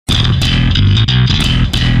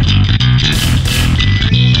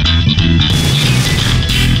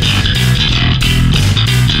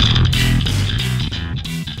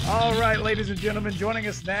gentlemen, joining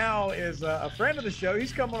us now is a friend of the show.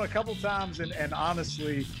 He's come on a couple times and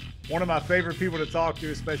honestly, one of my favorite people to talk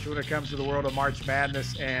to, especially when it comes to the world of March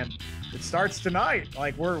Madness. And it starts tonight.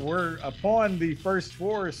 Like we're upon the first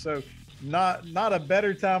four, so not a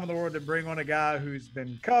better time in the world to bring on a guy who's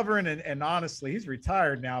been covering and honestly, he's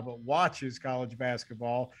retired now, but watches college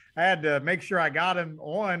basketball. I had to make sure I got him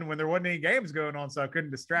on when there wasn't any games going on, so I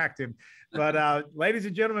couldn't distract him. But ladies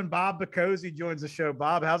and gentlemen, Bob Picozzi joins the show.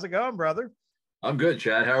 Bob, how's it going, brother? I'm good,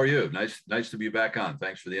 Chad. How are you? Nice to be back on.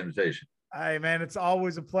 Thanks for the invitation. Hey, man, it's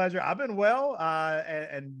always a pleasure. I've been well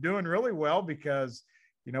and doing really well because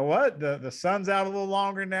you know what? The sun's out a little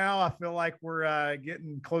longer now. I feel like we're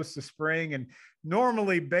getting close to spring. And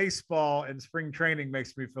normally baseball and spring training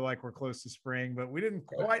makes me feel like we're close to spring, but we didn't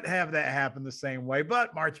quite have that happen the same way.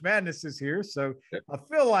 But March Madness is here, so I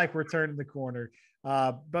feel like we're turning the corner.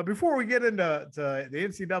 But before we get into the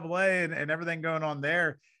NCAA and everything going on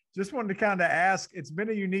there, just wanted to kind of ask, it's been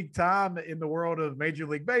a unique time in the world of Major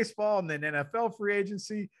League Baseball and then NFL free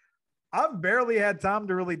agency. I've barely had time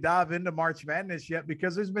to really dive into March Madness yet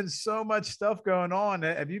because there's been so much stuff going on.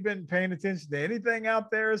 Have you been paying attention to anything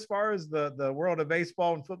out there as far as the world of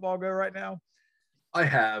baseball and football go right now? I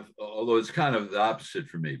have, although it's kind of the opposite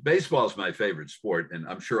for me. Baseball is my favorite sport, and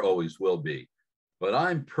I'm sure always will be. But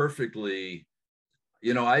I'm perfectly,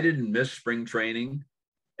 I didn't miss spring training.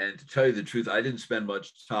 And to tell you the truth, I didn't spend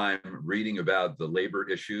much time reading about the labor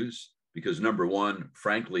issues because, number one,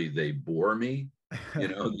 frankly, they bore me.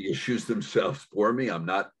 The issues themselves bore me. I'm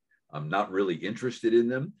not really interested in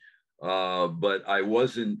them. But I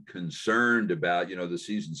wasn't concerned about, the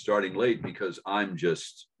season starting late because I'm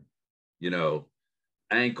just,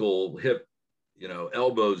 ankle, hip,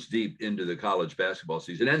 elbows deep into the college basketball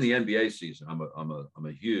season and the NBA season. I'm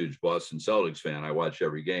a huge Boston Celtics fan. I watch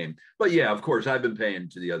every game. But yeah, of course, I've been paying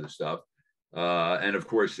to the other stuff. And of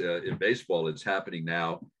course, in baseball, it's happening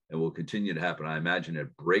now and will continue to happen, I imagine,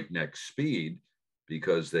 at breakneck speed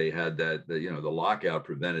because they had that, the lockout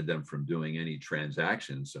prevented them from doing any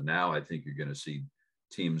transactions. So now I think you're going to see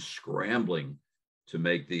teams scrambling to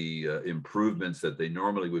make the improvements that they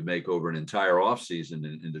normally would make over an entire offseason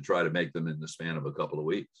and to try to make them in the span of a couple of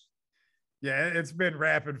weeks. Yeah, it's been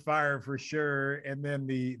rapid fire for sure. And then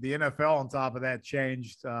the NFL on top of that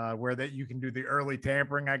changed where that you can do the early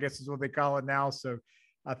tampering, I guess is what they call it now. So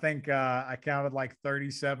I think I counted like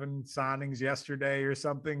 37 signings yesterday or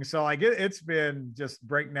something. So like it's been just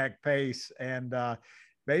breakneck pace and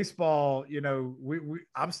baseball,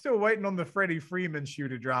 I'm still waiting on the Freddie Freeman shoe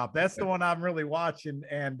to drop. That's the one I'm really watching.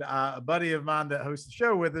 And a buddy of mine that hosts the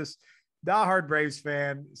show with us, diehard Braves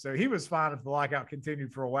fan. So he was fine if the lockout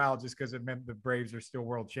continued for a while, just because it meant the Braves are still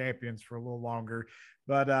world champions for a little longer.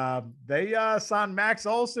 But they signed Max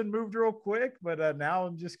Olson, moved real quick. But now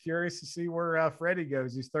I'm just curious to see where Freddie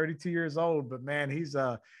goes. He's 32 years old, but man, he's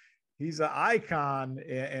an icon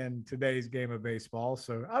in today's game of baseball.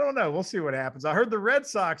 So I don't know. We'll see what happens. I heard the Red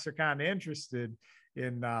Sox are kind of interested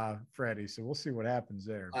in Freddie. So we'll see what happens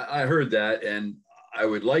there. I heard that. And I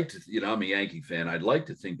would like to, I'm a Yankee fan. I'd like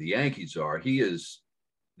to think the Yankees are. The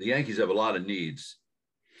Yankees have a lot of needs.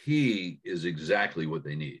 He is exactly what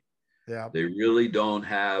they need. Yeah. They really don't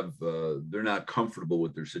have, they're not comfortable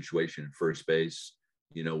with their situation at first base,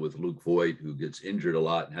 with Luke Voit, who gets injured a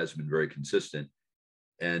lot and hasn't been very consistent.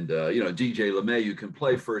 And, DJ LeMahieu can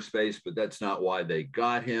play first base, but that's not why they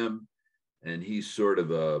got him. And he's sort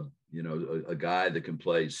of a guy that can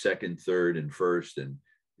play second, third, and first. And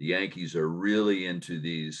the Yankees are really into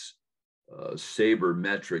these saber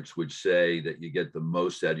metrics, which say that you get the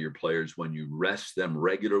most out of your players when you rest them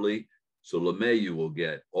regularly. So LeMahieu will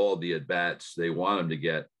get all the at-bats they want him to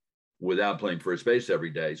get without playing first base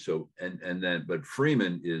every day. So, but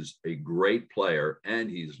Freeman is a great player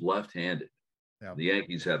and he's left-handed. Yeah. The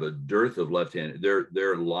Yankees have a dearth of left-handed.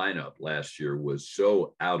 Their lineup last year was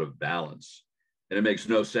so out of balance, and it makes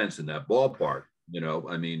no sense in that ballpark.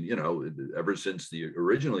 Ever since the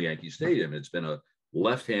original Yankee Stadium, it's been a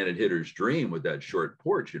left-handed hitter's dream with that short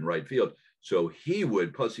porch in right field. So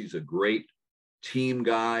plus he's a great team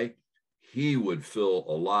guy. He would fill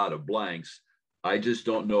a lot of blanks. I just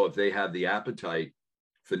don't know if they have the appetite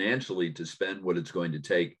financially to spend what it's going to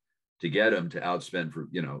take to get him to outspend for,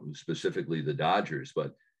 specifically the Dodgers.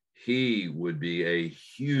 But he would be a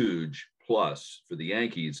huge plus for the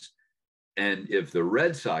Yankees. And if the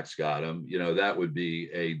Red Sox got him, that would be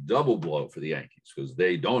a double blow for the Yankees because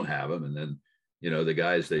they don't have him. And then, the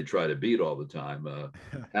guys they try to beat all the time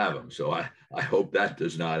have him. So I hope that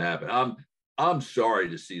does not happen. I'm sorry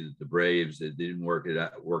to see that the Braves, they didn't work it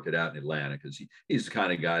out in Atlanta because he's the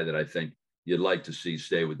kind of guy that I think you'd like to see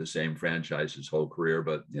stay with the same franchise his whole career.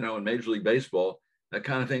 But, in Major League Baseball, That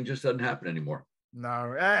kind of thing just doesn't happen anymore.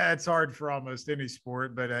 No, it's hard for almost any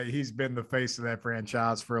sport, but he's been the face of that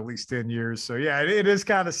franchise for at least 10 years. So, yeah, it is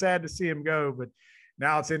kind of sad to see him go, but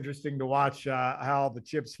now it's interesting to watch how the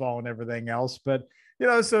chips fall and everything else. But,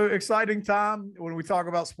 so exciting time when we talk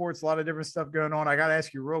about sports, a lot of different stuff going on. I got to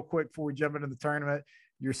ask you real quick before we jump into the tournament,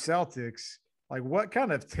 your Celtics, like what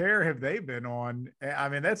kind of tear have they been on? I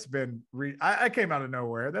mean, that's been, I came out of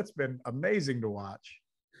nowhere. That's been amazing to watch.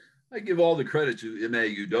 I give all the credit to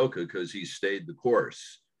Ime Udoka because he stayed the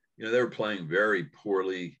course. They were playing very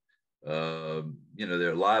poorly. There are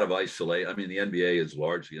a lot of isolate. I mean, the NBA is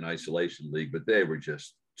largely an isolation league, but they were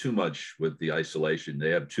just too much with the isolation.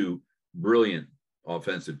 They have two brilliant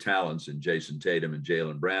offensive talents in Jason Tatum and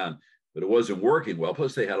Jaylen Brown, but it wasn't working well.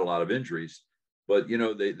 Plus, they had a lot of injuries. But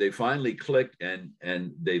they finally clicked and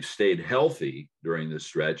they've stayed healthy during this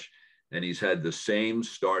stretch. And he's had the same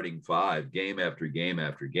starting five game after game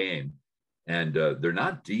after game. And they're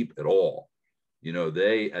not deep at all.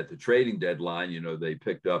 They, at the trading deadline, they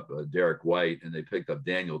picked up Derek White and they picked up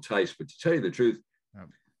Daniel Tice. But to tell you the truth,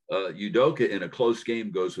 Udoka in a close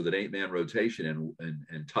game goes with an 8-man rotation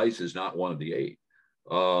and Tice is not one of the 8.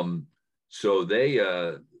 So they,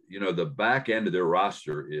 the back end of their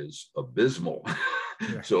roster is abysmal.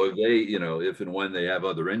 Yeah. So if they, if and when they have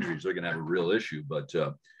other injuries, they're going to have a real issue. But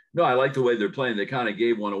no, I like the way they're playing. They kind of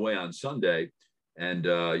gave one away on Sunday. And,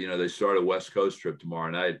 they start a West Coast trip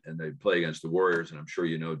tomorrow night and they play against the Warriors. And I'm sure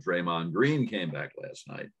Draymond Green came back last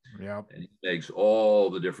night. Yeah. And he makes all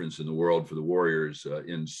the difference in the world for the Warriors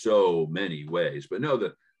in so many ways. But no,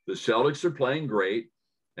 the Celtics are playing great.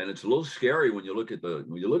 And it's a little scary when you look at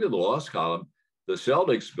the loss column. The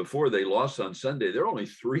Celtics, before they lost on Sunday, they're only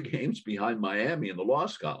 3 games behind Miami in the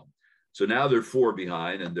loss column. So now they're 4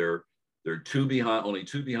 behind and they're 2 behind, only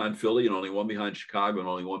 2 behind Philly and only 1 behind Chicago and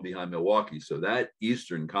only 1 behind Milwaukee. So that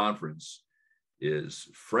Eastern Conference is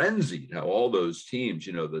frenzied, how all those teams,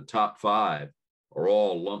 the top 5 are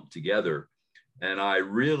all lumped together. And I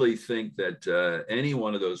really think that any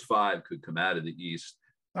one of those 5 could come out of the East.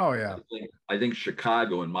 Oh, yeah. I think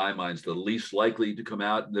Chicago, in my mind, is the least likely to come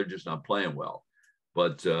out. They're just not playing well.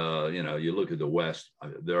 But, you look at the West,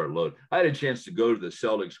 they're loaded. I had a chance to go to the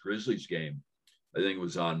Celtics-Grizzlies game. I think it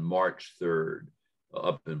was on March 3rd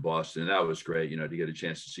up in Boston. And that was great, to get a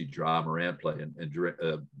chance to see Ja Morant play. And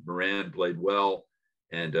Morant played well,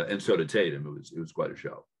 and so did Tatum. It was quite a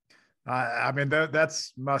show. I mean,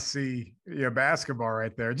 that's must-see basketball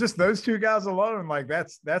right there. Just those 2 guys alone, like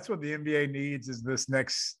that's what the NBA needs is this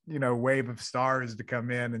next wave of stars to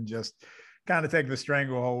come in and just kind of take the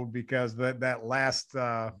stranglehold because that last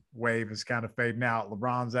wave is kind of fading out.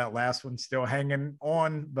 LeBron's that last one still hanging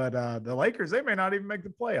on, but the Lakers, they may not even make the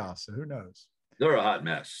playoffs. So who knows? They're a hot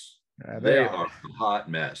mess. They are a hot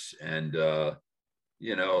mess. And, I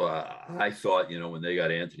thought, when they got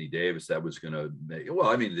Anthony Davis, that was going to make, well,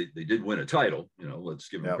 I mean, they did win a title, let's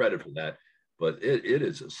give them credit for that. But it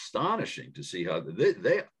is astonishing to see how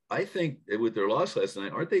they, I think with their loss last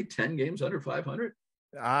night, aren't they 10 games under 500?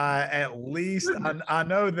 At least I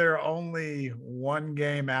know they're only 1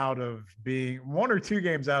 game out of being 1 or 2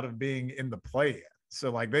 games out of being in the play-in. So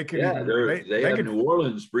like they could, they have New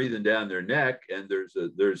Orleans breathing down their neck, and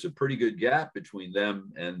there's a pretty good gap between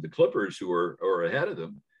them and the Clippers, who are ahead of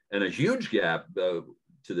them, and a huge gap to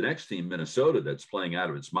the next team, Minnesota, that's playing out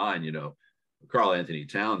of its mind. Karl Anthony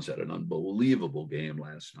Towns had an unbelievable game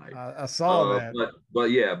last night. I saw that,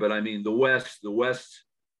 but I mean the West. The West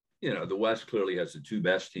clearly has the 2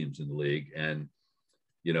 best teams in the league, and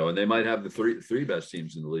and they might have the three best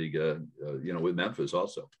teams in the league. With Memphis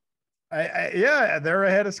also. Yeah, they're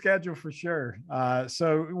ahead of schedule for sure.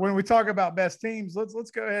 So when we talk about best teams,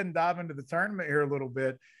 let's go ahead and dive into the tournament here a little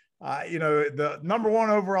bit. The number 1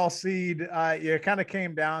 overall seed, it kind of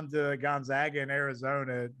came down to Gonzaga in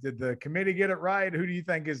Arizona. Did the committee get it right? Who do you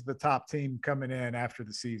think is the top team coming in after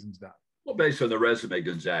the season's done? Well, based on the resume,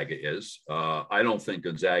 Gonzaga is. I don't think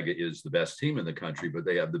Gonzaga is the best team in the country, but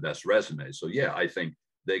they have the best resume. So, yeah, I think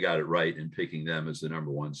they got it right in picking them as the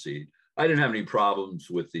number 1 seed. I didn't have any problems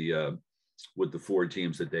with the 4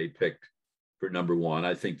 teams that they picked for number 1.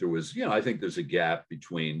 I think there was, I think there's a gap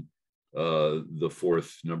between the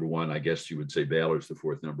 4th number 1. I guess you would say Baylor's the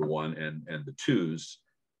 4th number 1 and the 2s.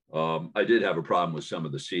 I did have a problem with some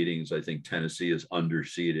of the seedings. I think Tennessee is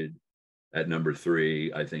underseeded at number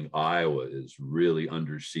 3. I think Iowa is really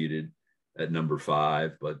underseeded at number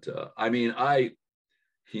 5. But I mean,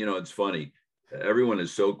 it's funny. Everyone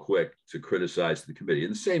is so quick to criticize the committee.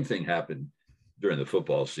 And the same thing happened during the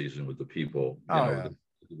football season with the people,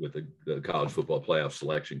 with the college football playoff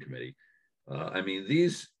selection committee. I mean,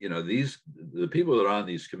 the people that are on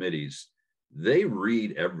these committees, they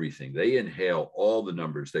read everything. They inhale all the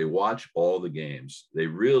numbers. They watch all the games.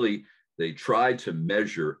 They try to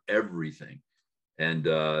measure everything. And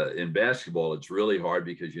in basketball, it's really hard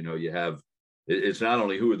because, you know, it's not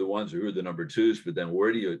only who are the ones who are the number twos, but then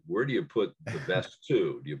where do you put the best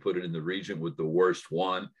two? Do you put it in the region with the worst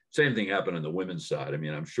one? Same thing happened on the women's side. I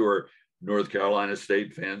mean, I'm sure North Carolina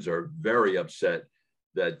State fans are very upset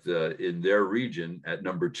that in their region at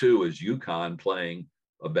number two is UConn playing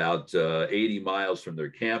about 80 miles from their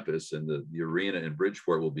campus, and the arena in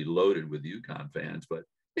Bridgeport will be loaded with UConn fans. But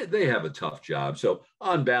they have a tough job. So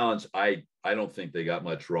on balance, I don't think they got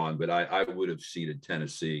much wrong, but I would have seeded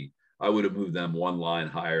Tennessee. I would have moved them one line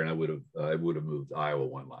higher, and I would have moved Iowa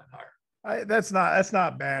one line higher. That's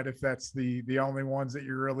not bad if that's the only ones that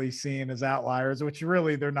you're really seeing as outliers, which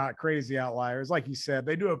really they're not crazy outliers. Like you said,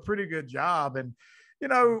 they do a pretty good job. And, you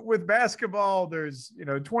know, with basketball, there's, you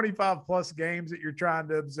know, 25 plus games that you're trying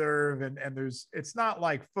to observe. And it's not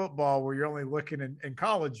like football where you're only looking in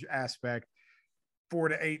college aspect, 4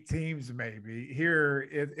 to 8 teams, maybe.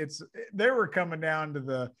 Here they were coming down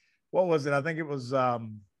to what was it? I think it was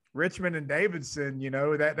Richmond and Davidson, you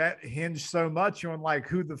know, that hinged so much on like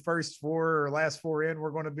who the first 4 or last 4 in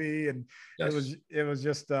were going to be. And yes. it was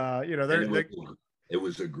just, you know, it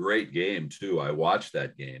was a great game too. I watched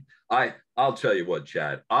that game. I'll tell you what,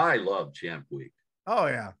 Chad, I love Champ Week. Oh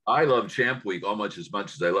yeah. I love Champ Week almost as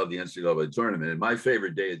much as I love the NCAA tournament. And my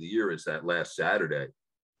favorite day of the year is that last Saturday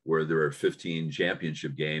where there are 15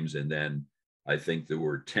 championship games. And then I think there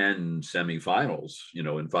were 10 semifinals, you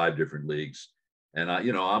know, in 5 different leagues. And I'm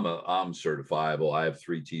certifiable. I have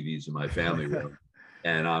 3 TVs in my family room,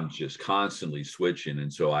 and I'm just constantly switching.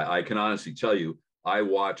 And so I can honestly tell you, I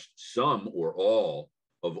watched some or all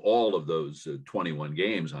of those 21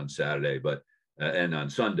 games on Saturday, but and on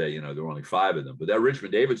Sunday, you know, there were only 5 of them. But that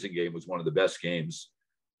Richmond Davidson game was one of the best games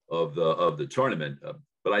of the tournament.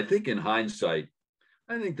 But I think in hindsight,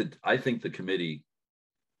 I think the committee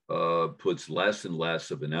puts less and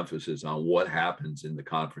less of an emphasis on what happens in the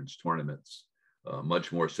conference tournaments.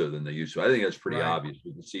 Much more so than they used to. I think that's pretty obvious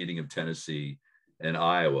with the seeding of Tennessee and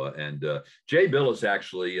Iowa. And Jay Billis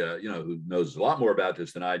actually, who knows a lot more about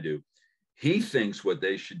this than I do, he thinks what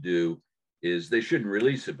they should do is they shouldn't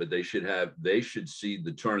release it, but they should seed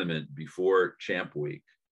the tournament before Champ Week,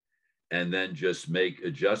 and then just make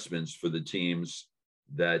adjustments for the teams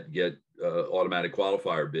that get automatic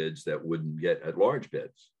qualifier bids that wouldn't get at-large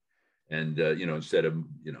bids, and instead of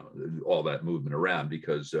all that movement around,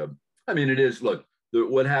 because. I mean, it is. Look,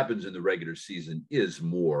 what happens in the regular season is a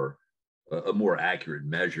more accurate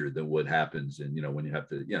measure than what happens in, when you have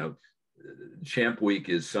to, Champ Week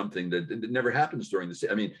is something that never happens during the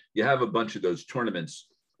season. I mean, you have a bunch of those tournaments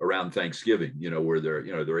around Thanksgiving, where there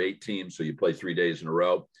are 8 teams, so you play 3 days in a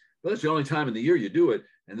row. But that's the only time in the year you do it.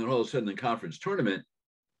 And then all of a sudden, the conference tournament,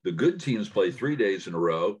 the good teams play 3 days in a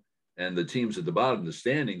row, and the teams at the bottom of the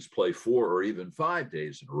standings play 4 or even 5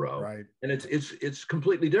 days in a row. Right. And it's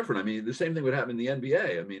completely different. I mean, the same thing would happen in the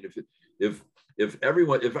NBA. I mean, if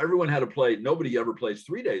everyone had to play, nobody ever plays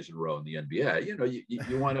 3 days in a row in the NBA.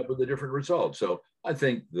 You wind up with a different result. So I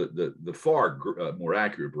think the far more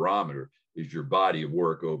accurate barometer is your body of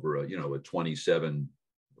work over a 27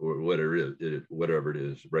 or whatever it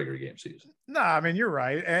is, regular game season. No, I mean, you're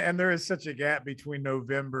right. And there is such a gap between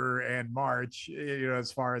November and March,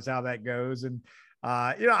 as far as how that goes. And,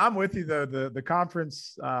 I'm with you, though, the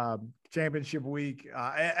conference championship week.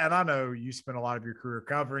 And I know you spent a lot of your career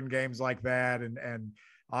covering games like that. And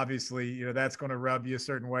obviously, that's going to rub you a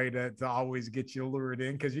certain way to always get you lured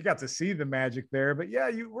in, because you got to see the magic there. But yeah,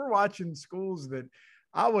 we're watching schools that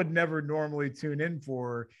I would never normally tune in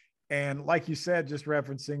for. And like you said, just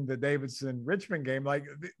referencing the Davidson Richmond game, like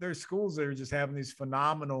there's schools that are just having these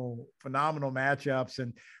phenomenal matchups,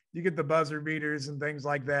 and you get the buzzer beaters and things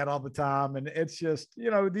like that all the time. And it's just,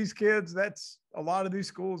 these kids, that's a lot of these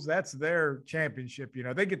schools, that's their championship.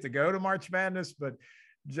 They get to go to March Madness, but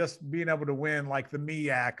just being able to win like the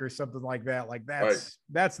MEAC or something like that, like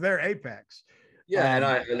that's their apex. Yeah,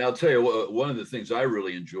 and I'll tell you, one of the things I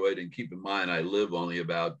really enjoyed, and keep in mind, I live only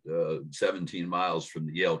about 17 miles from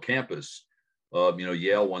the Yale campus.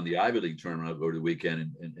 Yale won the Ivy League tournament over the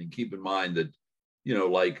weekend, and keep in mind that,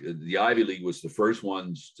 like the Ivy League was the first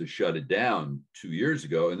ones to shut it down 2 years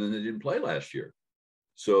ago, and then they didn't play last year.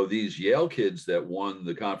 So these Yale kids that won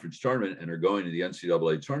the conference tournament and are going to the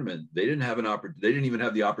NCAA tournament, they didn't even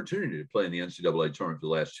have the opportunity to play in the NCAA tournament for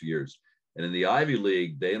the last 2 years. And in the Ivy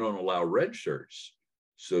League, they don't allow red shirts.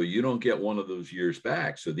 So you don't get one of those years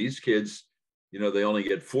back. So these kids, they only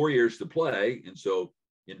get 4 years to play. And so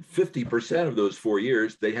in 50% of those 4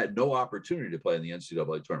 years, they had no opportunity to play in the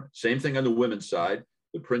NCAA tournament. Same thing on the women's side.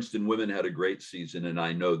 The Princeton women had a great season, and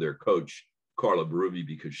I know their coach, Carla Berube,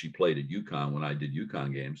 because she played at UConn when I did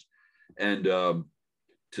UConn games. And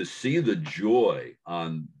to see the joy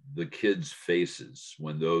on the kids' faces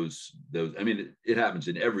when those, I mean, it happens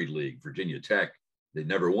in every league. Virginia Tech, they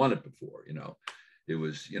never won it before, you know. It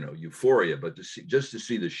was, you know, euphoria, but just to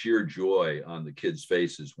see the sheer joy on the kids'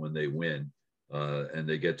 faces when they win and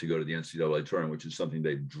they get to go to the NCAA tournament, which is something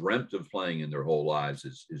they've dreamt of playing in their whole lives,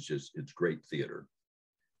 is just, it's great theater.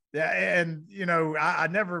 Yeah. And, you know, I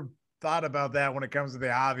never thought about that when it comes to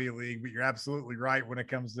the Ivy League, but you're absolutely right when it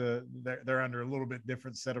comes to they're under a little bit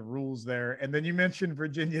different set of rules there. And then you mentioned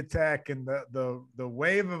Virginia Tech and the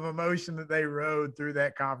wave of emotion that they rode through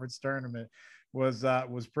that conference tournament was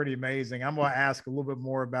pretty amazing. I'm going to ask a little bit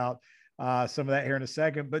more about some of that here in a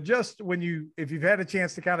second, but just if you've had a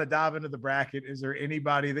chance to kind of dive into the bracket, is there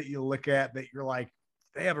anybody that you look at that you're like,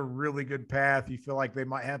 they have a really good path? You feel like they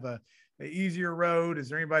might have an easier road? Is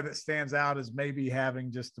there anybody that stands out as maybe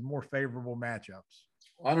having just a more favorable matchups?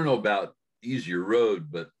 I don't know about easier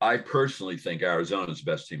road, but I personally think Arizona's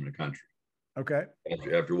the best team in the country. Okay.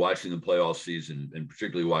 After watching them play all season, and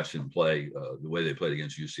particularly watching them play the way they played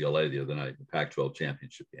against UCLA the other night, the Pac-12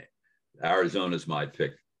 championship game, Arizona's my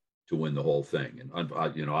pick to win the whole thing.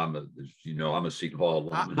 And you know, I'm a Seton Hall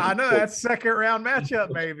alum. I know that's second round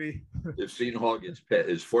matchup, maybe. If Seton Hall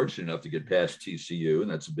is fortunate enough to get past TCU,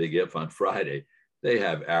 and that's a big if on Friday, they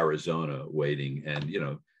have Arizona waiting, and you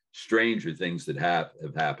know, stranger things that have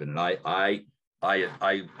happened. And I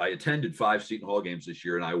attended 5 Seton Hall games this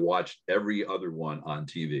year, and I watched every other one on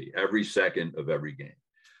TV, every second of every game.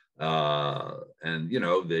 And you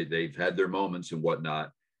know, they've had their moments and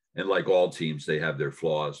whatnot, and like all teams, they have their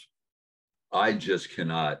flaws. I just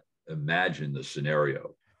cannot imagine the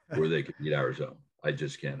scenario where they could beat Arizona. I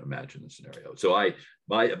just can't imagine the scenario. So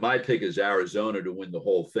my pick is Arizona to win the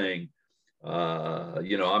whole thing.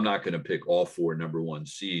 You know, I'm not going to pick all 4 number 1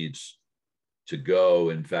 seeds to go.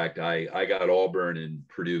 In fact, I got Auburn and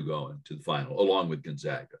Purdue going to the final along with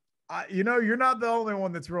Gonzaga. You know, you're not the only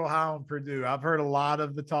one that's real high on Purdue. I've heard a lot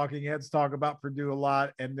of the talking heads talk about Purdue a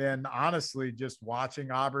lot. And then honestly, just watching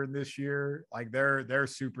Auburn this year, like they're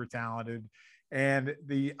super talented. And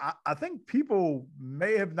I think people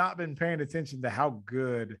may have not been paying attention to how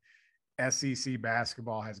good SEC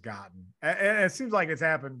basketball has gotten. And it seems like it's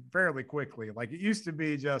happened fairly quickly. Like it used to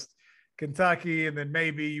be just Kentucky, and then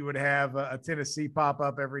maybe you would have a Tennessee pop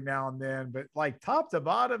up every now and then. But like top to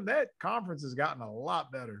bottom, that conference has gotten a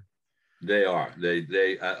lot better. They are.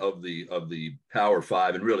 They of the Power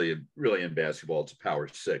 5, and really in basketball, it's a Power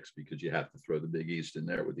 6 because you have to throw the Big East in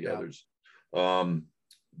there with the others.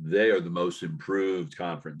 They are the most improved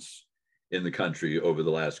conference in the country over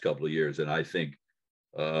the last couple of years, and I think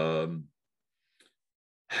I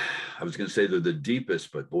was going to say they're the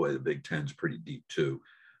deepest, but boy, the Big Ten's pretty deep too.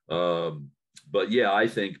 But yeah, I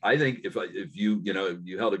think if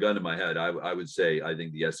you held a gun to my head, I would say I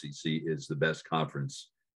think the SEC is the best conference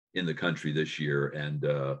in the country this year, and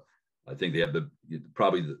I think they have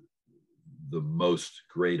probably the most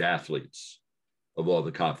great athletes of all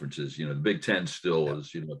the conferences. You know, the Big Ten still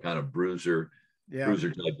is, you know, kind of bruiser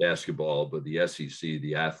type basketball, but the SEC,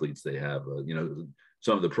 the athletes they have, you know,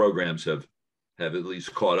 some of the programs have at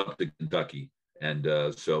least caught up to Kentucky, and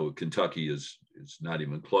so Kentucky is not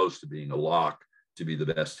even close to being a lock to be the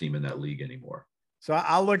best team in that league anymore. So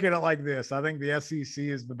I'll look at it like this. I think the SEC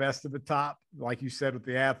is the best of the top, like you said, with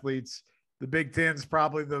the athletes. The Big Ten is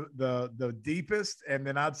probably the deepest. And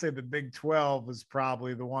then I'd say the Big 12 is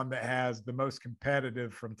probably the one that has the most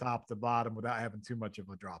competitive from top to bottom without having too much of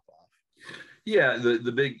a drop off. Yeah,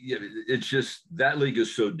 it's just that league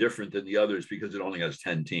is so different than the others because it only has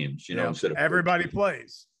 10 teams, you know, instead of everybody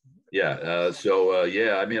plays. Yeah. So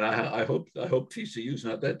yeah, I mean, I hope TCU's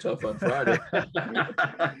not that tough on Friday.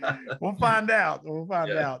 We'll find out.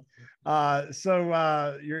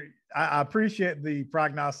 I appreciate the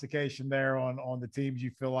prognostication there on the teams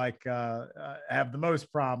you feel like have the most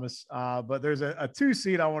promise. But there's a 2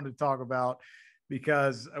 seed I wanted to talk about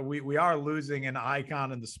because we are losing an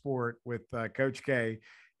icon in the sport with Coach K.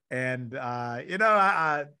 And you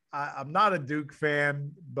know, I'm not a Duke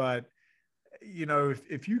fan, but you know,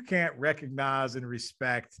 if you can't recognize and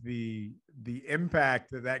respect the impact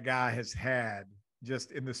that guy has had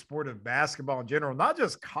just in the sport of basketball in general, not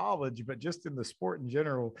just college, but just in the sport in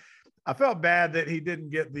general, I felt bad that he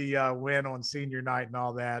didn't get the win on senior night and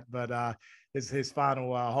all that, but his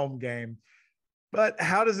final home game. But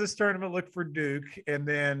how does this tournament look for Duke? And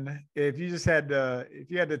then if you had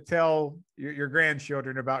to tell your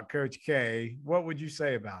grandchildren about Coach K, what would you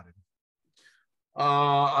say about it?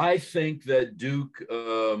 I think that Duke,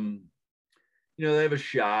 you they have a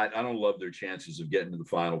shot. I don't love their chances of getting to the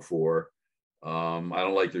Final Four. I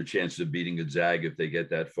don't like their chances of beating Gonzaga if they get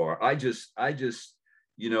that far. I just,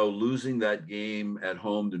 losing that game at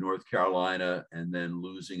home to North Carolina and then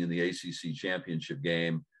losing in the ACC championship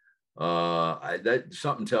game, that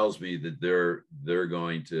something tells me that they're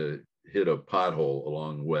going to hit a pothole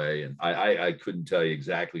along the way. And I couldn't tell you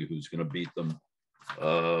exactly who's going to beat them.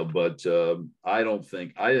 But I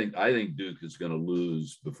think Duke is going to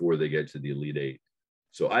lose before they get to the Elite Eight.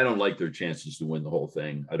 So I don't like their chances to win the whole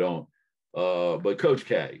thing. I don't. But Coach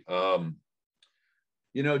K,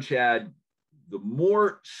 Chad, the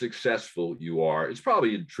more successful you are, it's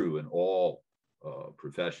probably true in all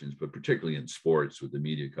professions, but particularly in sports with the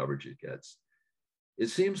media coverage it gets. It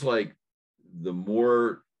seems like the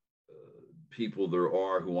more people there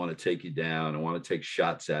are who want to take you down and want to take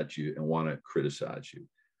shots at you and want to criticize you.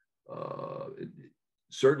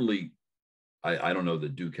 Certainly, I don't know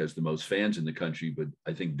that Duke has the most fans in the country, but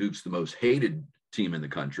I think Duke's the most hated team in the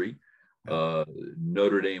country.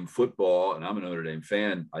 Notre Dame football, and I'm a Notre Dame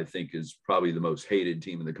fan, I think is probably the most hated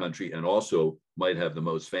team in the country and also might have the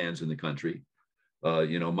most fans in the country.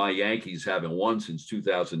 My Yankees haven't won since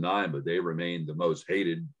 2009, but they remain the most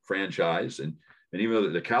hated franchise. And even though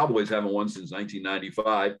the Cowboys haven't won since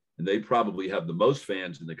 1995, and they probably have the most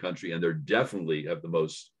fans in the country, and they're definitely have the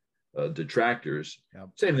most detractors. Yep.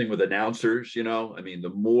 Same thing with announcers.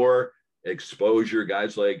 The more exposure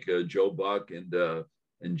guys like Joe Buck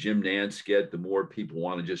and Jim Nantz get, the more people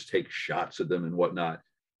want to just take shots at them and whatnot.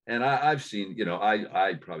 And I've seen,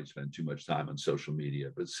 I probably spend too much time on social media,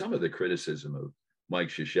 but some of the criticism of Mike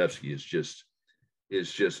Krzyzewski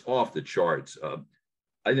is just off the charts.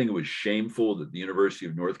 I think it was shameful that the University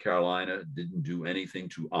of North Carolina didn't do anything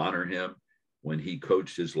to honor him when he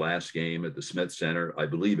coached his last game at the Smith Center. I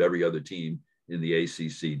believe every other team in the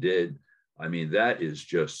ACC did. I mean, that is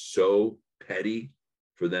just so petty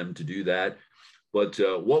for them to do that. But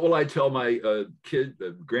what will I tell my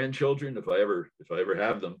grandchildren if I ever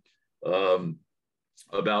have them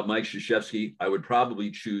about Mike Krzyzewski? I would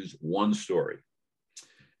probably choose one story.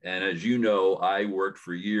 And as you know, I worked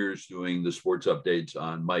for years doing the sports updates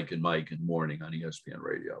on Mike and Mike in the morning on ESPN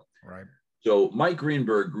radio. Right. So Mike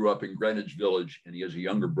Greenberg grew up in Greenwich Village, and he has a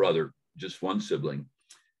younger brother, just one sibling.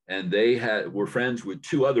 And they were friends with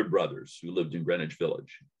two other brothers who lived in Greenwich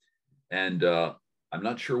Village. And I'm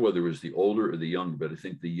not sure whether it was the older or the younger, but I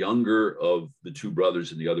think the younger of the two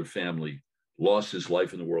brothers in the other family lost his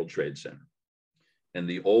life in the World Trade Center. And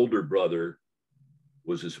the older brother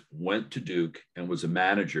went to Duke and was a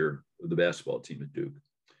manager of the basketball team at Duke.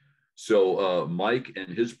 So Mike and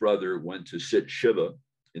his brother went to sit Shiva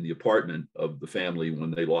in the apartment of the family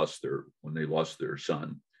when they lost their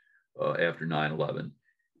son after 9/11.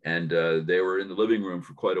 And they were in the living room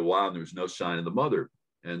for quite a while, and there was no sign of the mother.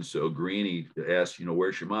 And so Greeny asked,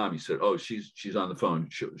 where's your mom? He said, oh, she's on the phone.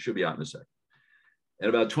 She'll be out in a second. And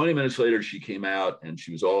about 20 minutes later, she came out, and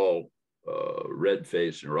she was all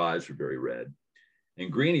red-faced, and her eyes were very red. And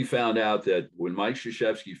Greeny found out that when Mike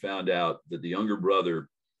Krzyzewski found out that the younger brother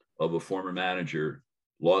of a former manager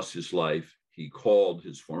lost his life, he called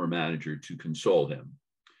his former manager to console him.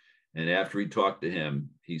 And after he talked to him,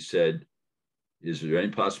 he said, is there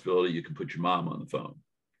any possibility you can put your mom on the phone?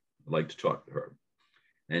 I'd like to talk to her.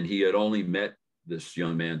 And he had only met this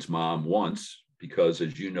young man's mom once because,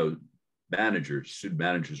 as you know, student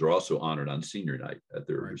managers are also honored on senior night at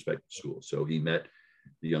their respective schools. So he met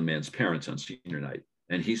the young man's parents on senior night,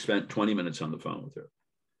 and he spent 20 minutes on the phone with her,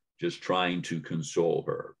 just trying to console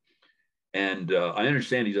her. And I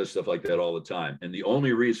understand he does stuff like that all the time. And the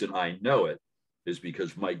only reason I know it is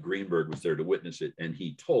because Mike Greenberg was there to witness it, and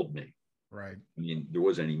he told me. Right. I mean, there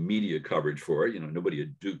wasn't any media coverage for it. Nobody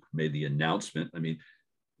at Duke made the announcement. I mean,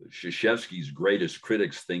 Krzyzewski's greatest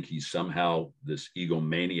critics think he's somehow this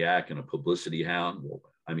egomaniac and a publicity hound. Well,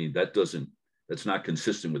 I mean, that's not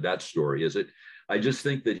consistent with that story, is it? I just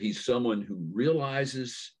think that he's someone who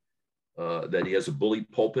realizes that he has a bully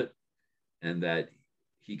pulpit and that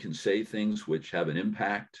he can say things which have an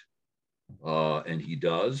impact, and he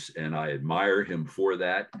does, and I admire him for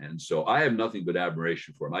that. And so I have nothing but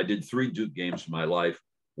admiration for him. I did 3 Duke games in my life,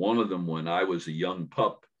 one of them when I was a young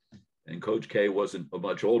pup, and Coach K wasn't a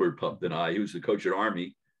much older pup than I. He was the coach at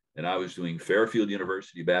Army, and I was doing Fairfield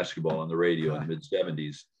University basketball on the radio in the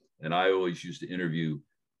mid-'70s, and I always used to interview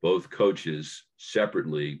both coaches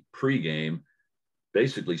separately pregame,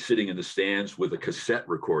 basically sitting in the stands with a cassette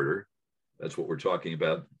recorder. That's what we're talking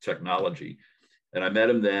about, technology. And I met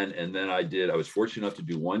him then, and then I was fortunate enough to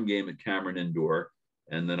do one game at Cameron Indoor,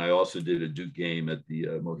 and then I also did a Duke game at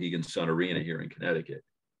the Mohegan Sun Arena here in Connecticut.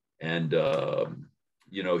 And,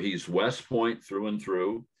 he's West Point through and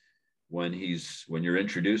through. when you're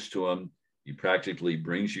introduced to him, he practically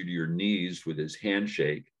brings you to your knees with his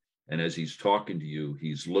handshake. And as he's talking to you,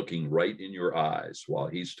 he's looking right in your eyes while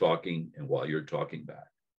he's talking and while you're talking back.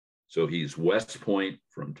 So he's West Point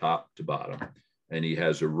from top to bottom, and he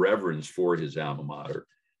has a reverence for his alma mater.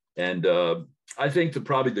 And I think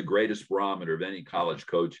probably the greatest barometer of any college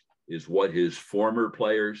coach is what his former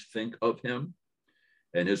players think of him,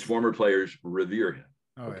 and his former players revere him.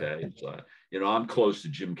 Oh, okay. Yeah. I'm close to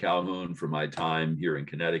Jim Calhoun from my time here in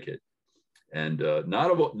Connecticut. And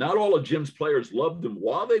not all of Jim's players loved him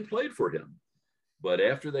while they played for him. But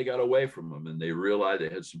after they got away from him and they realized they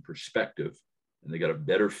had some perspective and they got a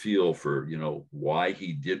better feel for, why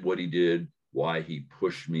he did what he did, why he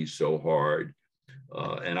pushed me so hard.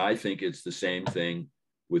 And I think it's the same thing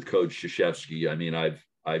with Coach Krzyzewski. I mean,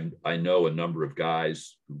 I know a number of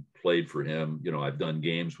guys who played for him. I've done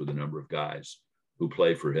games with a number of guys who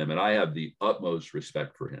play for him, and I have the utmost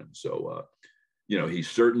respect for him. So, he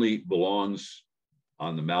certainly belongs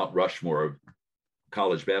on the Mount Rushmore of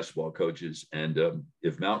college basketball coaches. And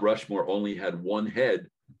if Mount Rushmore only had one head,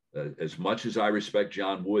 as much as I respect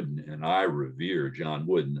John Wooden and I revere John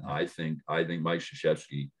Wooden, I think Mike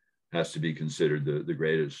Krzyzewski has to be considered the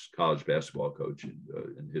greatest college basketball coach in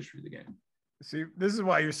the history of the game. See, this is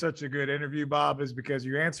why you're such a good interview, Bob, is because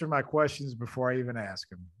you answer my questions before I even ask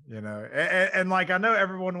them, and like, I know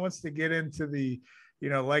everyone wants to get into the,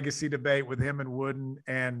 legacy debate with him and Wooden,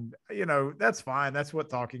 and, that's fine. That's what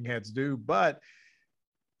talking heads do. But,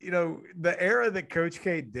 the era that Coach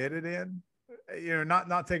K did it in,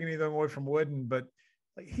 not taking anything away from Wooden, but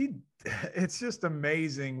like it's just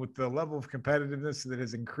amazing with the level of competitiveness that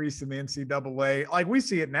has increased in the NCAA. Like, we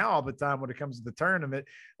see it now all the time when it comes to the tournament.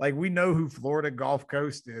 Like, we know who Florida Gulf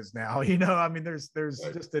Coast is now, I mean, there's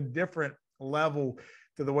right. Just a different level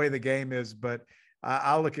to the way the game is. But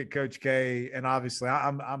I look at Coach K, and obviously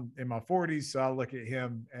I'm in my 40s. So I look at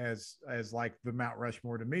him as like the Mount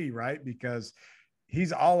Rushmore to me, right? Because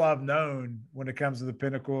he's all I've known when it comes to the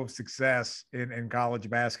pinnacle of success in college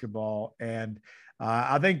basketball. And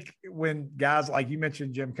I think when guys like you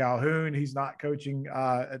mentioned, Jim Calhoun, he's not coaching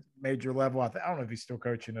at major level. I don't know if he's still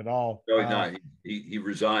coaching at all. No, he's not. He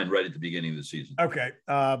resigned right at the beginning of the season. Okay.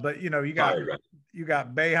 But you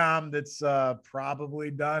got Boeheim that's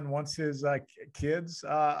probably done once his kids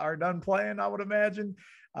are done playing, I would imagine.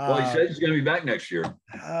 Well, he says he's going to be back next year.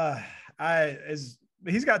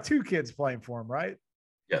 He's got two kids playing for him, right?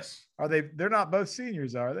 Yes. They're not both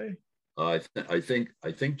seniors, are they? I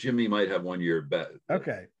think Jimmy might have 1 year back.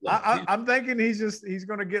 Okay. I'm thinking he's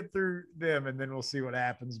going to get through them, and then we'll see what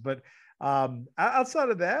happens. But outside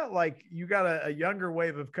of that, like, you got a younger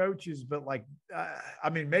wave of coaches, but like, I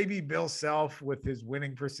mean, maybe Bill Self with his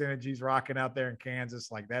winning percentage he's rocking out there in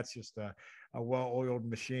Kansas. Like, that's just a well-oiled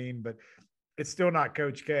machine, but it's still not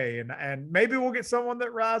Coach K. And maybe we'll get someone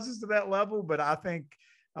that rises to that level, but I think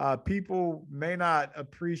people may not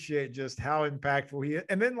appreciate just how impactful he is.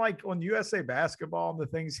 And then, like, on USA Basketball and the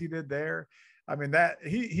things he did there, I mean, that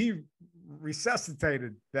he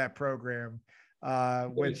resuscitated that program,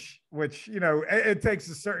 which it takes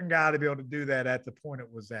a certain guy to be able to do that at the point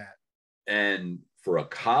it was at. And for a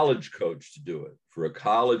college coach to do it, for a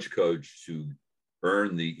college coach to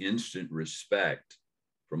earn the instant respect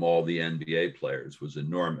from all the NBA players was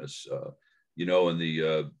enormous. In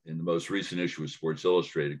the most recent issue of Sports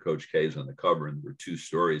Illustrated, Coach K is on the cover, and there were two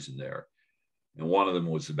stories in there. And one of them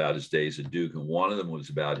was about his days at Duke, and one of them was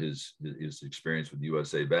about his experience with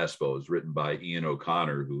USA Basketball. It was written by Ian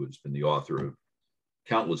O'Connor, who has been the author of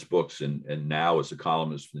countless books and now is a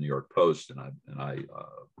columnist for the New York Post. And I'm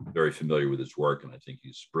very familiar with his work, and I think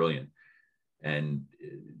he's brilliant. And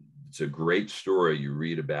it's a great story. You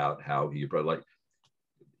read about how he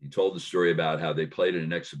told the story about how they played in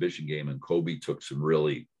an exhibition game, and Kobe took some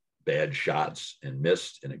really bad shots and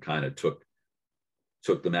missed, and it kind of took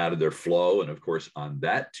them out of their flow. And of course, on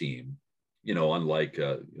that team, unlike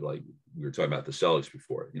like we were talking about the Celtics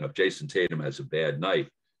before, if Jason Tatum has a bad night,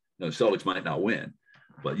 the Celtics might not win.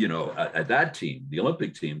 But at that team, the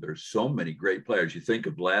Olympic team, there's so many great players. You think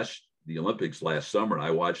of the Olympics last summer, and I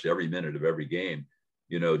watched every minute of every game.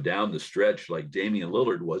 Down the stretch, like Damian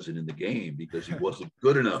Lillard wasn't in the game because he wasn't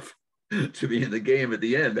good enough to be in the game at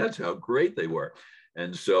the end. That's how great they were.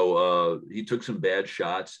 And so he took some bad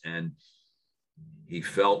shots, and he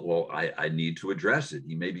felt, well, I need to address it.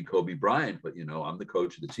 He may be Kobe Bryant, but, I'm the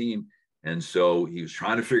coach of the team. And so he was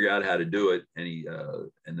trying to figure out how to do it. And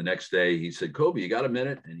and the next day he said, Kobe, you got a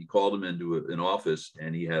minute? And he called him into an office,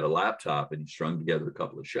 and he had a laptop, and he strung together a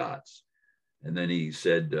couple of shots. And then he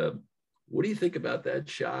said, what do you think about that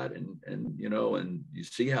shot? And you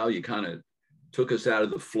see how you kind of took us out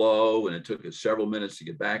of the flow, and it took us several minutes to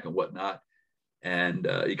get back and whatnot. And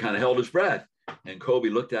he kind of held his breath. And Kobe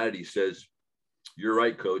looked at it. He says, "You're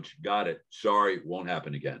right, coach. Got it. Sorry, won't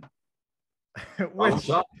happen again." Which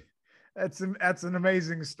that's an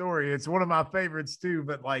amazing story. It's one of my favorites too.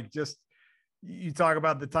 But like, just you talk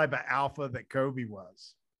about the type of alpha that Kobe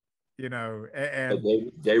was, you know, and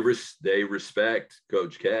they respect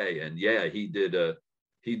Coach K, and yeah, he did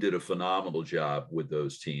a phenomenal job with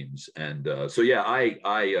those teams. And so yeah,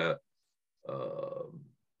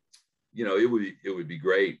 you know, it would be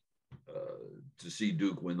great to see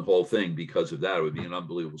Duke win the whole thing because of that. It would be an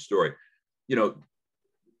unbelievable story. You know,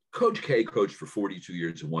 Coach K coached for 42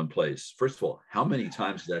 years in one place. First of all, how many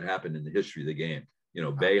times has that happened in the history of the game? You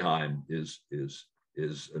know, Boeheim is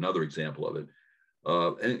another example of it.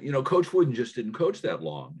 And you know, Coach Wooden just didn't coach that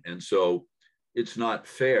long, and so it's not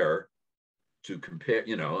fair to compare.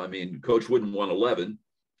 You know, I mean, Coach Wooden won 11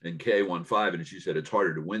 and K won 5, and as you said, it's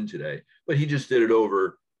harder to win today. But he just did it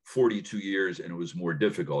over 42 years, and it was more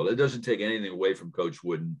difficult. It doesn't take anything away from Coach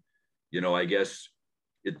Wooden. You know, I guess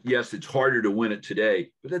yes, it's harder to win it today,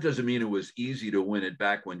 but that doesn't mean it was easy to win it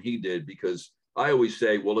back when he did. Because I always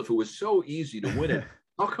say, well, if it was so easy to win it,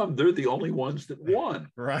 how come they're the only ones that won?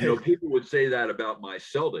 Right. You know, people would say that about my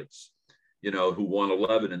Celtics, you know, who won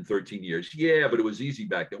 11 in 13 years. Yeah, but it was easy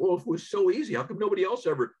back then. Well, if it was so easy, how come nobody else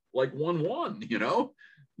ever like won one, you know?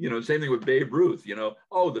 You know, same thing with Babe Ruth, you know,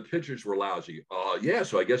 oh, the pitchers were lousy. Yeah,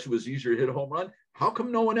 so I guess it was easier to hit a home run. How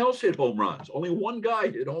come no one else hit home runs? Only one guy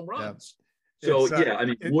hit home runs. Yeah. So, yeah, I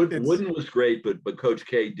mean, Wooden was great, but Coach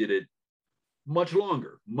K did it much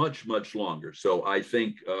longer, much longer. So I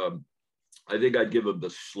think I'd give him the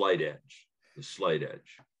slight edge.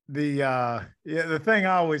 The thing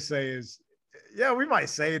I always say is, yeah, we might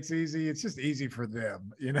say it's easy. It's just easy for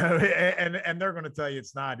them, you know, and they're going to tell you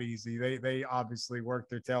it's not easy. They obviously work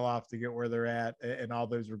their tail off to get where they're at in all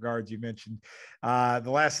those regards you mentioned. The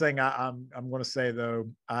last thing I'm going to say though,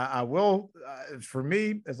 I will, for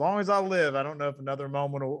me, as long as I live, I don't know if another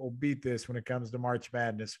moment will beat this when it comes to March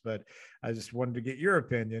Madness, but I just wanted to get your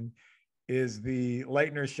opinion. Is the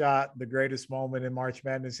Leitner shot the greatest moment in March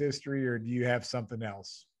Madness history, or do you have something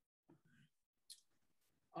else?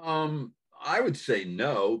 I would say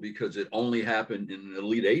no, because it only happened in an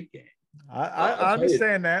Elite Eight game. I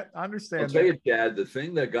understand that. I understand. I'll tell you, Chad, the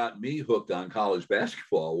thing that got me hooked on college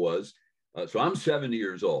basketball was, so I'm 70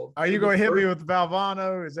 years old. Are you going to hit me with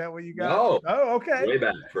Valvano? Is that what you got? No. Oh, okay.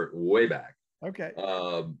 Way back. Okay.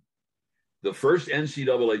 The first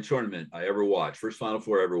NCAA tournament I ever watched, first Final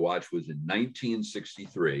Four I ever watched, was in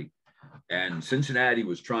 1963. And Cincinnati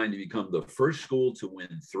was trying to become the first school to win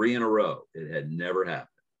 3 in a row. It had never happened.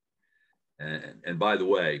 And by the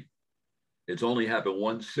way, it's only happened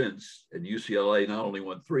once since, and UCLA not only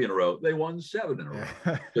won 3 in a row, they won 7 in a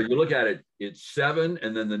row. So you look at it, it's 7,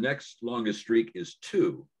 and then the next longest streak is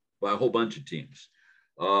 2 by a whole bunch of teams.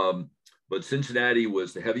 But Cincinnati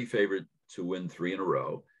was the heavy favorite to win 3 in a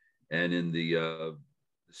row. And in the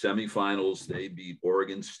semifinals, they beat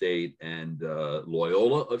Oregon State, and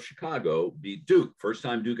Loyola of Chicago beat Duke. First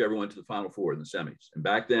time Duke ever went to the Final Four in the semis. And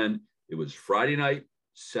back then, it was Friday night,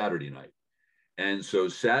 Saturday night. And so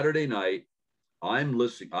Saturday night, I'm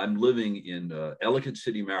living in Ellicott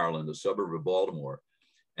City, Maryland, a suburb of Baltimore,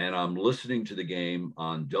 and I'm listening to the game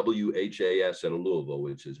on WHAS out of Louisville,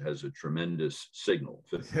 which has a tremendous signal.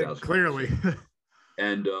 Clearly.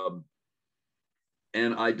 And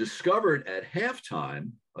I discovered at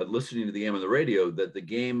halftime, listening to the game on the radio, that the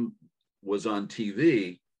game was on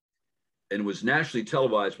TV and was nationally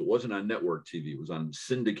televised, but wasn't on network TV. It was on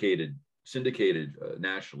syndicated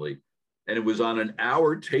nationally. And it was on an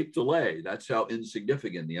hour tape delay. That's how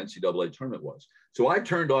insignificant the NCAA tournament was. So I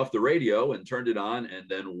turned off the radio and turned it on, and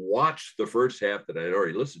then watched the first half that I had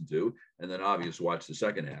already listened to, and then obviously watched the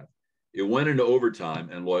second half. It went into overtime,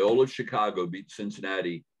 and Loyola Chicago beat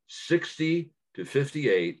Cincinnati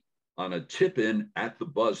 60-58 on a tip-in at the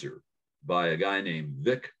buzzer by a guy named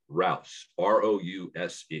Vic Rouse,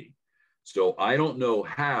 Rouse. So I don't know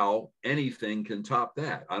how anything can top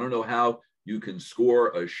that. I don't know how you can score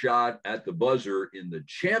a shot at the buzzer in the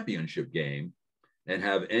championship game and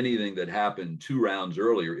have anything that happened 2 rounds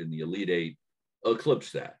earlier in the Elite Eight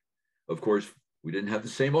eclipse that. Of course, we didn't have the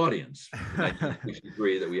same audience in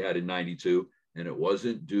 1963 that we had in 92, and it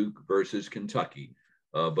wasn't Duke versus Kentucky.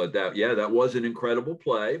 But that was an incredible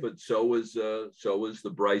play, but so was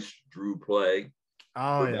the Bryce Drew play.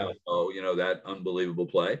 Oh, yeah. That unbelievable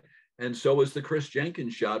play. And so was the Chris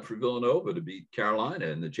Jenkins shot for Villanova to beat Carolina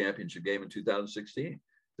in the championship game in 2016.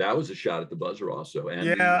 that was a shot at the buzzer also. And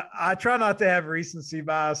yeah, I try not to have recency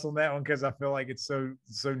bias on that one because I feel like it's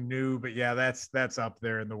so new. But yeah, that's up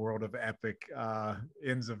there in the world of epic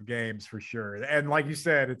ends of games for sure. And like you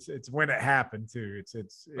said, it's when it happened too.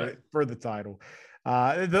 It's right. for the title.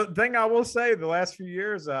 The thing I will say, the last few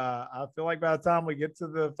years, I feel like by the time we get to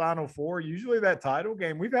the Final Four, usually that title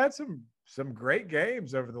game, we've had some great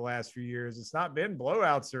games over the last few years. It's not been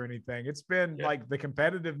blowouts or anything. It's been like the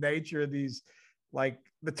competitive nature of these. Like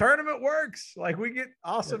the tournament works. Like we get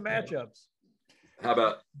awesome matchups. How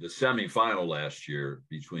about the semifinal last year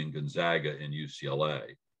between Gonzaga and UCLA?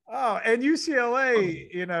 Oh, and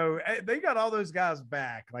UCLA, you know, they got all those guys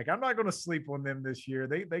back. Like I'm not going to sleep on them this year.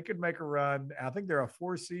 They could make a run. I think they're a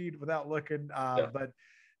 4 seed without looking. But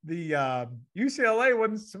the UCLA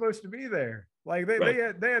wasn't supposed to be there. Like they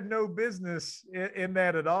had no business in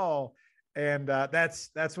that at all. And that's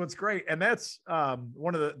what's great. And that's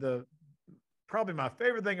one of the probably my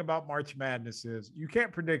favorite thing about March Madness is you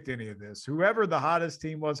can't predict any of this. Whoever the hottest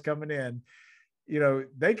team was coming in, you know,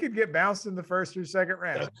 they could get bounced in the first or second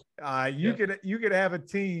round. You could have a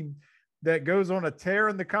team that goes on a tear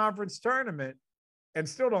in the conference tournament and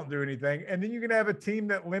still don't do anything. And then you can have a team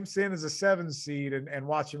that limps in as a 7 seed and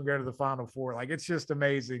watch them go to the Final Four. Like it's just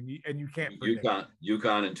amazing. And you can't predict.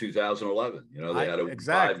 UConn in 2011, you know, they had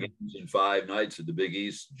 5 games in 5 nights at the Big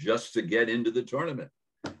East just to get into the tournament.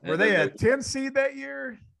 Were they a 10 seed that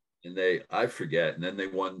year? And I forget. And then they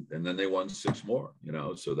won 6 more, you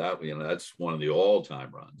know, so that, you know, that's one of the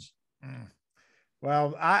all-time runs.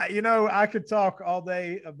 Well, I could talk all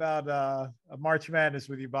day about March Madness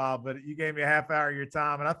with you, Bob, but you gave me a half hour of your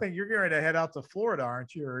time. And I think you're going to head out to Florida,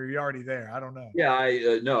 aren't you? Or are you already there? I don't know.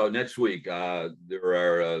 Yeah, no, next week. There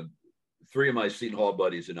are 3 of my Seton Hall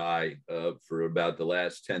buddies and I, for about the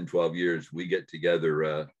last 10, 12 years, we get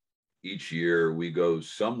together each year. We go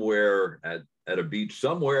somewhere at a beach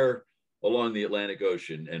somewhere along the Atlantic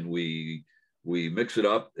Ocean, and we mix it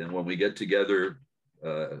up. And when we get together,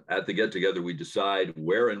 at the get together, we decide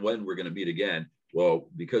where and when we're going to meet again. Well,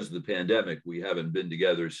 because of the pandemic, we haven't been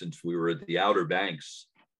together since we were at the Outer Banks.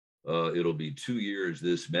 It'll be 2 years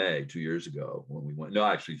this May, 2 years ago when we went. No,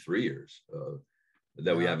 actually 3 years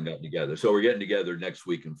that we haven't gotten together. So we're getting together next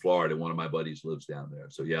week in Florida. One of my buddies lives down there.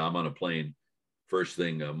 So yeah, I'm on a plane first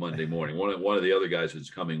thing Monday morning. One of the other guys that's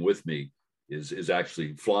coming with me is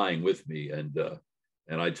actually flying with me, and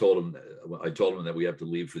I told him that we have to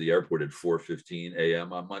leave for the airport at 4:15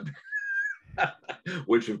 a.m. on Monday,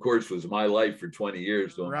 which of course was my life for 20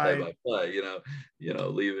 years doing play-by-play, you know,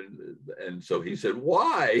 leaving. And so he said,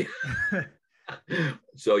 "Why?"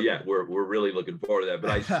 So yeah, we're really looking forward to that.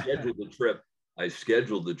 But I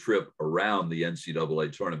scheduled the trip around the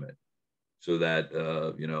NCAA tournament, so that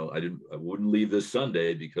you know, I wouldn't leave this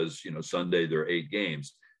Sunday because, you know, Sunday there are 8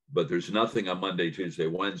 games. But there's nothing on Monday, Tuesday,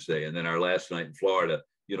 Wednesday. And then our last night in Florida,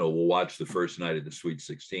 you know, we'll watch the first night of the Sweet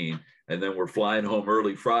 16. And then we're flying home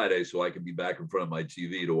early Friday so I can be back in front of my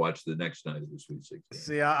TV to watch the next night of the Sweet 16.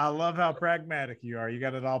 See, I love how pragmatic you are. You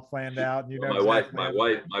got it all planned out. And you know,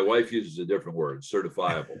 my wife uses a different word,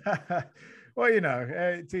 certifiable. Well, you know,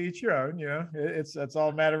 to each your own, you know, it's all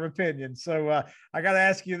a matter of opinion. So I got to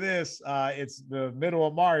ask you this. It's the middle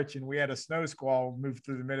of March and we had a snow squall move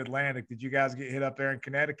through the mid-Atlantic. Did you guys get hit up there in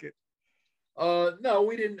Connecticut? No,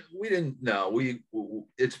 we didn't. No,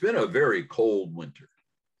 it's been a very cold winter.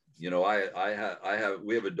 You know,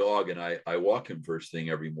 we have a dog and I walk him first thing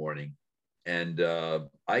every morning, and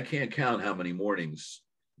I can't count how many mornings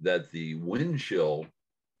that the wind chill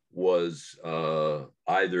was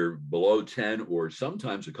either below 10 or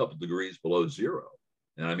sometimes a couple degrees below 0.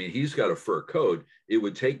 And I mean, he's got a fur coat. It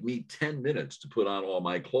would take me 10 minutes to put on all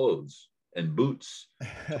my clothes and boots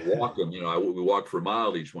to walk him. You know, we walked for a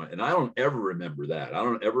mile each one. And I don't ever remember that. I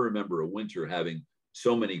don't ever remember a winter having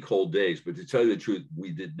so many cold days. But to tell you the truth,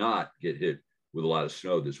 we did not get hit with a lot of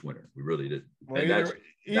snow this winter. We really didn't. Well, and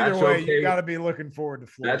either way, okay. You got to be looking forward to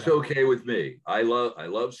Florida. That's okay with me. I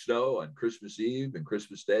love snow on Christmas Eve and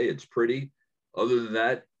Christmas Day. It's pretty. Other than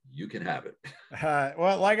that, you can have it.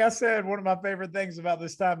 Well, like I said, one of my favorite things about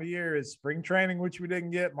this time of year is spring training, which we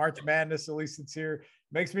didn't get. March Madness, at least it's here.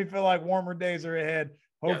 Makes me feel like warmer days are ahead.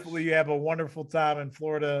 Hopefully you have a wonderful time in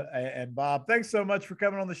Florida. And Bob, thanks so much for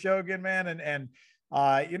coming on the show again, man. And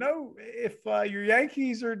you know, if your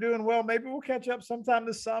Yankees are doing well, maybe we'll catch up sometime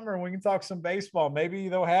this summer and we can talk some baseball. Maybe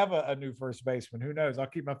they'll have a new first baseman. Who knows? I'll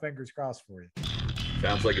keep my fingers crossed for you.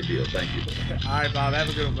 Sounds like a deal. Thank you. All right, Bob. Have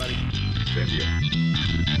a good one, buddy. Same to you.